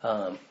through,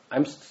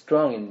 I'm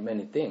strong in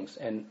many things,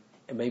 and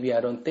maybe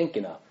I don't think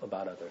enough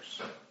about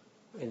others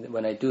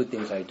when I do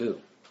things I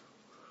do.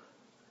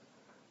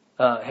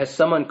 Has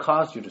someone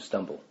caused you to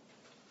stumble?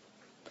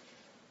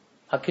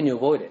 How can you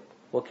avoid it?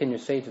 What can you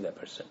say to that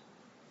person?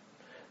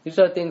 These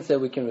are things that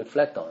we can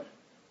reflect on.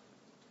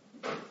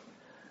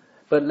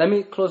 But let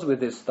me close with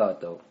this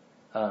thought, though.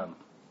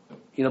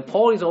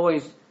 Paul is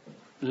always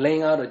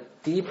laying out a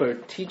deeper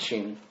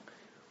teaching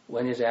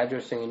when he's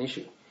addressing an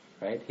issue,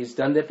 right? He's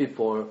done that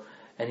before,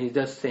 and he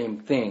does the same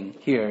thing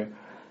here.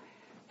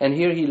 And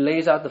here he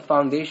lays out the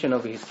foundation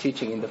of his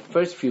teaching in the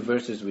first few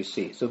verses we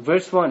see. So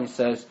verse 1, it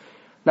says,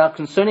 now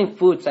concerning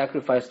food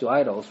sacrificed to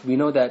idols, we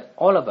know that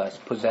all of us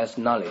possess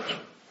knowledge.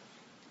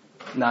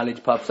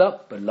 Knowledge puffs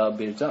up, but love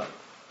builds up.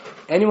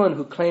 Anyone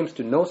who claims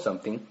to know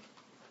something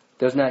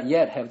does not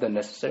yet have the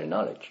necessary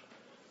knowledge.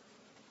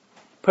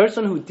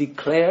 Person who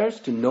declares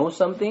to know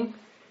something,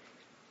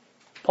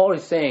 Paul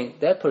is saying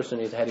that person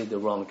is headed the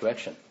wrong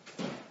direction.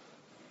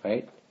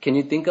 Right? Can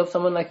you think of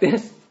someone like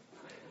this?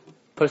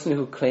 Person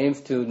who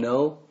claims to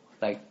know,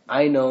 like,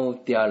 I know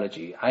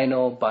theology, I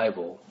know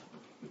Bible,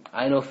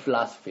 I know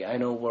philosophy, I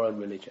know world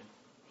religion.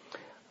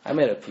 I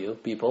met a few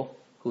people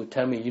who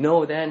tell me,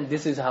 Dan,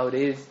 this is how it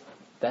is,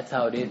 that's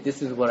how it is,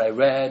 this is what I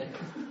read.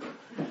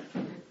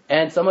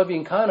 And some of you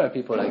encounter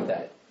people like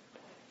that.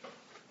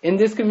 In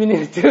this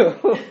community too,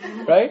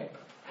 right?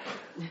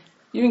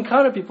 You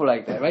encounter people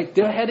like that, right?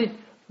 They're headed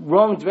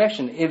wrong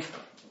direction. If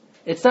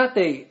it's not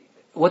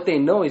what they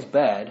know is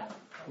bad,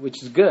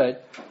 which is good,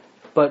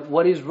 but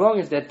what is wrong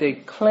is that they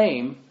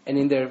claim, and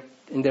in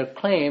their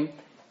claim,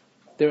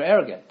 they're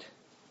arrogant.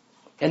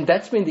 And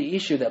that's been the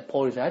issue that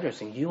Paul is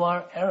addressing. You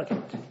are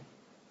arrogant.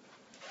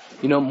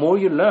 More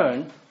you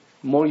learn,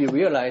 more you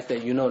realize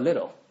that you know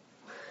little.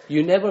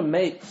 You never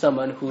meet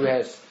someone who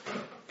has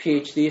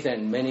PhDs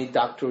and many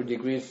doctoral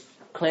degrees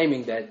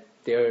claiming that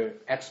they're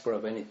expert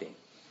of anything,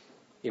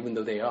 even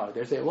though they are.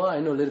 They say, well, I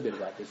know a little bit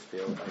about this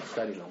field. I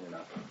studied long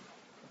enough.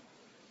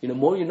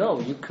 More you know,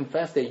 you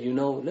confess that you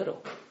know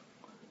little.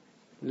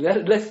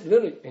 Let's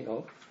really,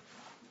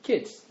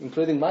 kids,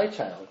 including my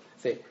child,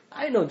 say,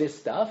 I know this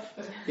stuff,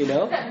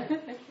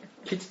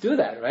 Kids do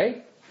that,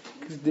 right?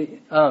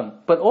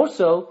 But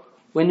also,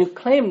 when you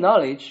claim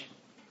knowledge,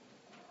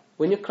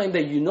 when you claim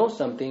that you know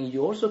something,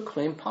 you also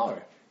claim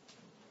power.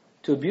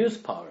 To abuse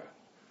power.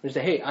 You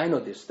say, hey, I know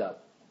this stuff.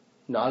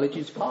 Knowledge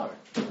is power.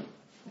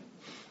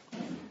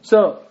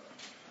 So,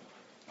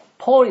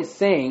 Paul is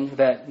saying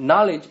that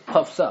knowledge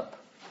puffs up,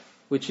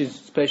 which is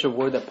a special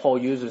word that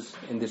Paul uses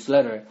in this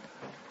letter.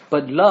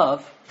 But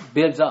love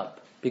builds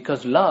up,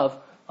 because love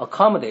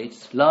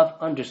accommodates, love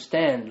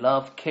understands,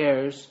 love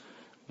cares,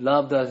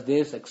 love does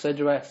this,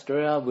 etc.,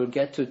 etc. We'll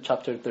get to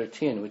chapter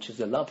 13, which is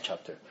the love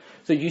chapter.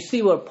 So you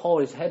see where Paul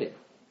is headed.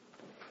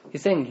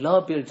 He's saying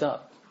love builds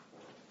up.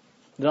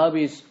 Love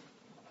is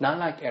not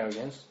like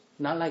arrogance,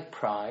 not like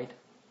pride,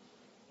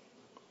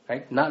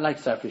 right? Not like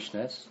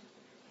selfishness.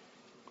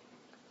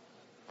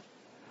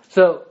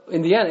 So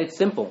in the end, it's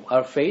simple.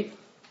 Our faith,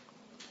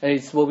 and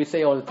it's what we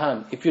say all the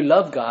time. If you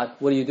love God,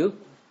 what do?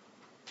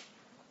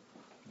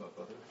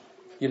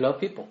 You love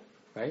people,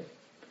 right?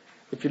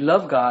 If you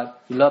love God,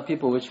 you love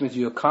people, which means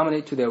you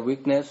accommodate to their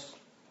weakness,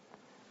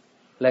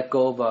 let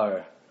go of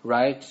our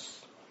rights.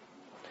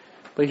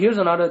 But here's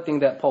another thing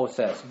that Paul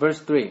says. Verse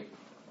 3,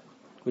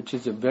 which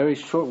is a very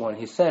short one.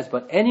 He says,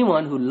 but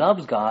anyone who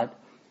loves God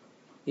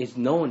is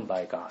known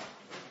by God,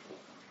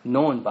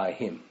 known by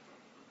Him.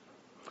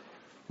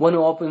 One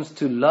who opens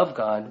to love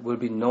God will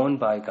be known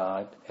by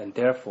God and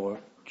therefore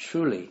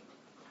truly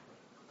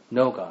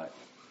know God.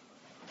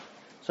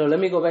 So let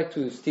me go back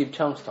to Steve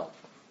Chung's talk.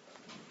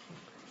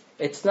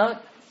 It's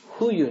not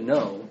who you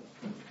know,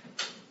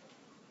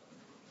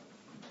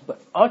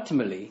 but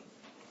ultimately,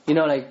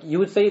 like you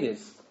would say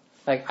this.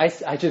 Like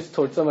I just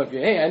told some of you,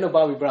 hey, I know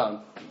Bobby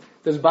Brown.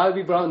 Does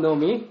Bobby Brown know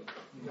me?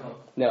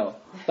 No.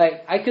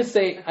 Like I could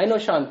say, I know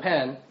Sean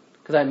Penn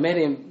because I met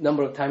him a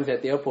number of times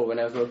at the airport when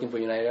I was working for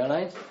United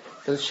Airlines.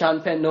 Does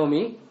Sean Penn know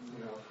me?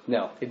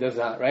 No, he does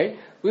not, right?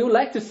 We would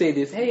like to say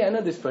this, hey, I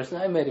know this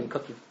person. I met him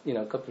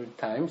a couple of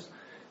times.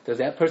 Does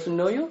that person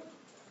know you?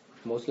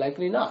 Most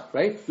likely not,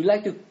 right? We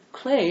like to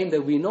claim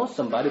that we know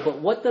somebody, but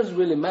what does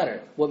really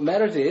matter? What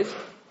matters is,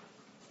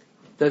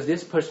 does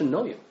this person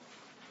know you,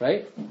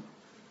 right?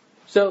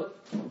 So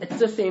it's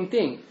the same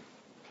thing.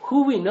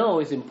 Who we know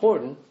is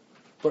important,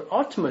 but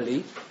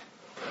ultimately,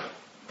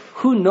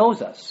 who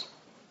knows us,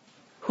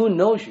 who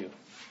knows you,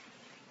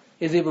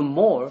 is even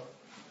more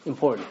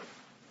important?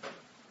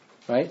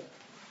 Right?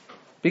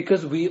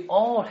 Because we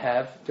all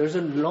there's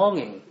a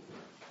longing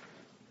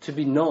to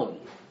be known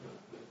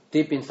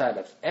deep inside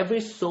us.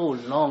 Every soul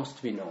longs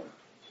to be known.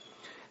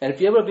 And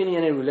if you've ever been in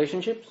any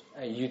relationships,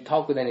 and you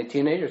talk with any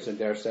teenagers, and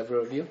there are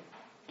several of you,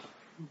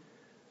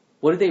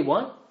 what do they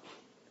want?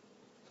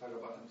 Talk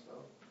about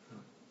himself.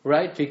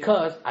 Right?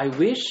 Because I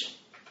wish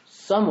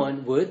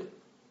someone would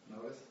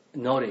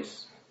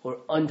notice or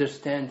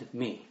understand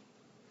me.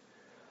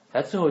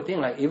 That's the whole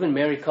thing. Like even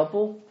married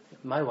couple,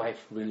 my wife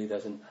really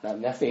doesn't.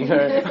 I'm not saying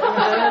her.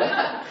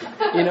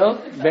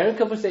 Married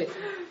couple say,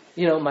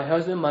 my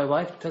husband, my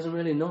wife doesn't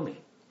really know me.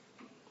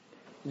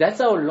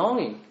 That's our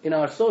longing in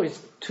our soul, is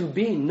to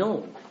be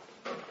known.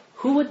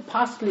 Who would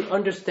possibly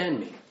understand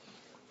me?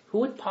 Who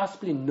would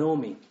possibly know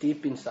me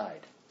deep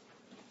inside?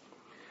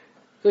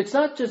 So it's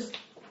not just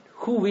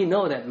who we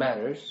know that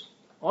matters.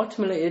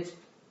 Ultimately, it's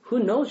who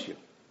knows you.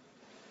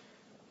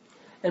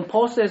 And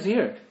Paul says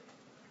here,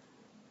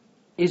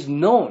 is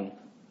known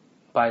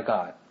by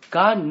God.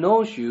 God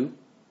knows you.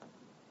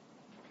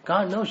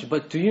 God knows you.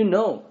 But do you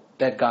know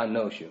that God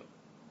knows you?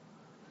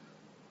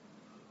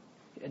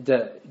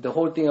 The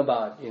whole thing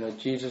about,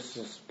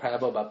 Jesus'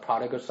 parable about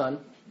prodigal son.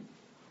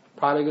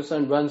 Prodigal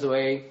son runs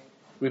away,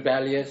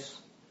 rebellious,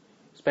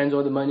 spends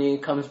all the money,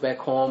 comes back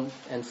home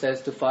and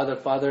says to Father,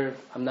 Father,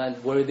 I'm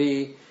not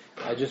worthy.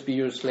 I'll just be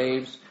your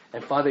slaves.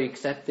 And Father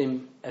accepts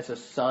him as a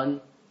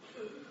son.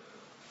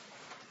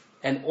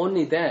 And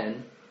only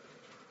then,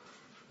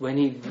 when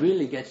he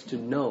really gets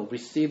to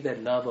receive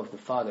that love of the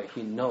Father,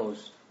 he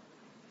knows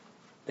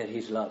that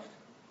he's loved.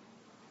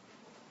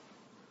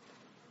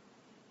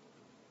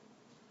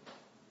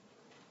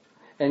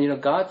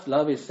 And God's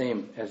love is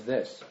same as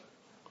this.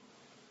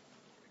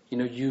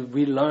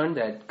 We learn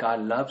that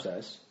God loves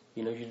us.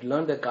 You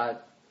learn that God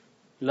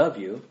loves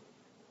you.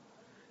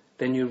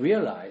 Then you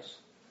realize,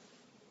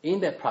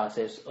 in that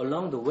process,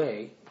 along the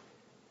way,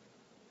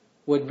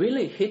 what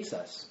really hits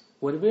us,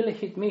 what really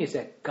hit me is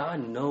that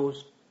God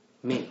knows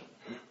me.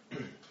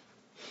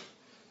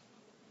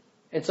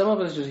 And some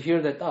of us just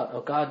hear that thought, oh,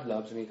 God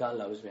loves me, I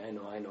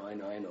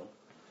know.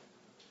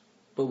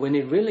 But when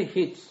it really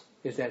hits,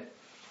 is that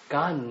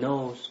God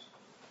knows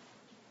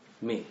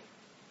me.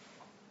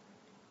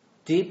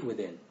 Deep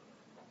within.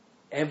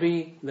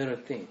 Every little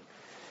thing.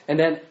 And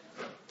then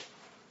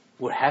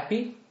we're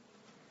happy,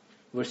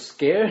 we're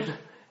scared,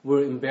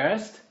 we're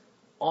embarrassed,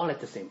 all at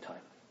the same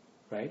time.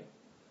 Right?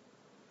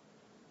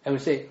 And we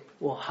say,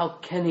 well, how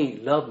can he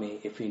love me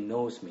if he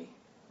knows me?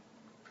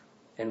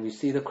 And we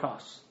see the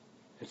cross.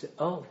 And say,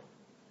 oh,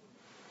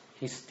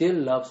 he still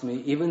loves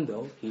me even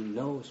though he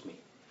knows me.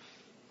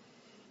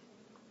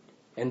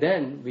 And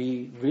then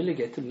we really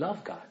get to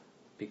love God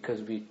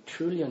because we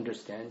truly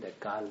understand that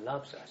God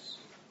loves us.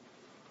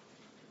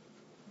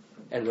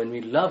 And when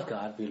we love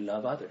God, we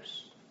love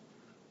others.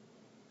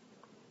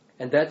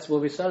 And that's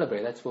what we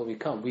celebrate. That's what we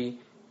come. We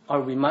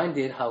are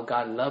reminded how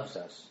God loves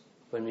us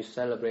when we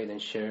celebrate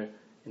and share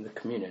in the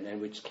communion,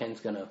 and which Ken's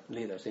going to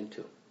lead us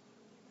into.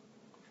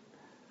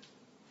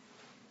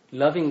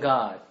 Loving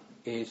God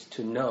is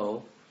to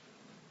know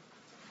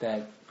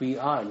that we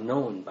are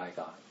known by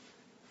God.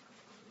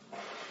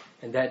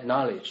 And that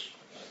knowledge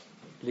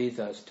leads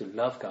us to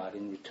love God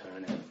in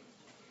return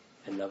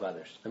and love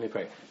others. Let me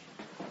pray.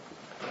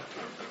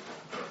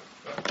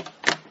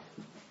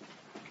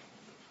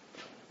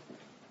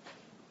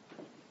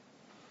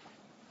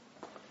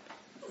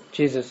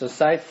 Jesus,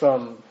 aside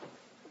from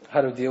how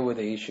to deal with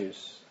the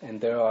issues,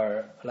 and there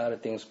are a lot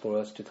of things for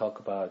us to talk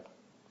about,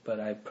 but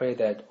I pray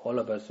that all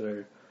of us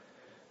will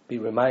be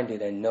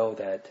reminded and know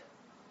that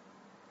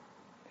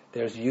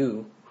there's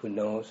you who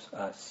knows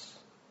us.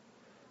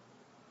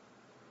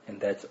 And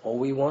that's all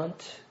we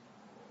want.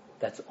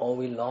 That's all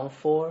we long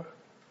for.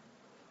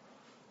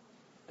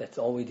 That's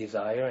all we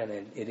desire, and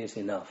it is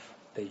enough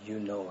that you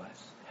know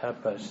us.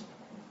 Help us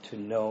to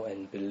know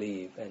and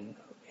believe,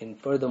 and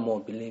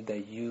furthermore believe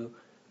that you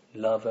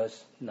love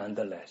us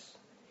nonetheless,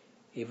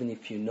 even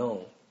if you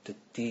know the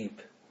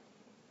deep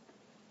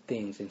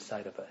things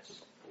inside of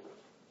us,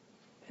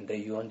 and that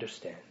you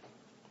understand.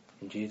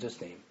 In Jesus'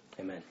 name,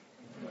 amen.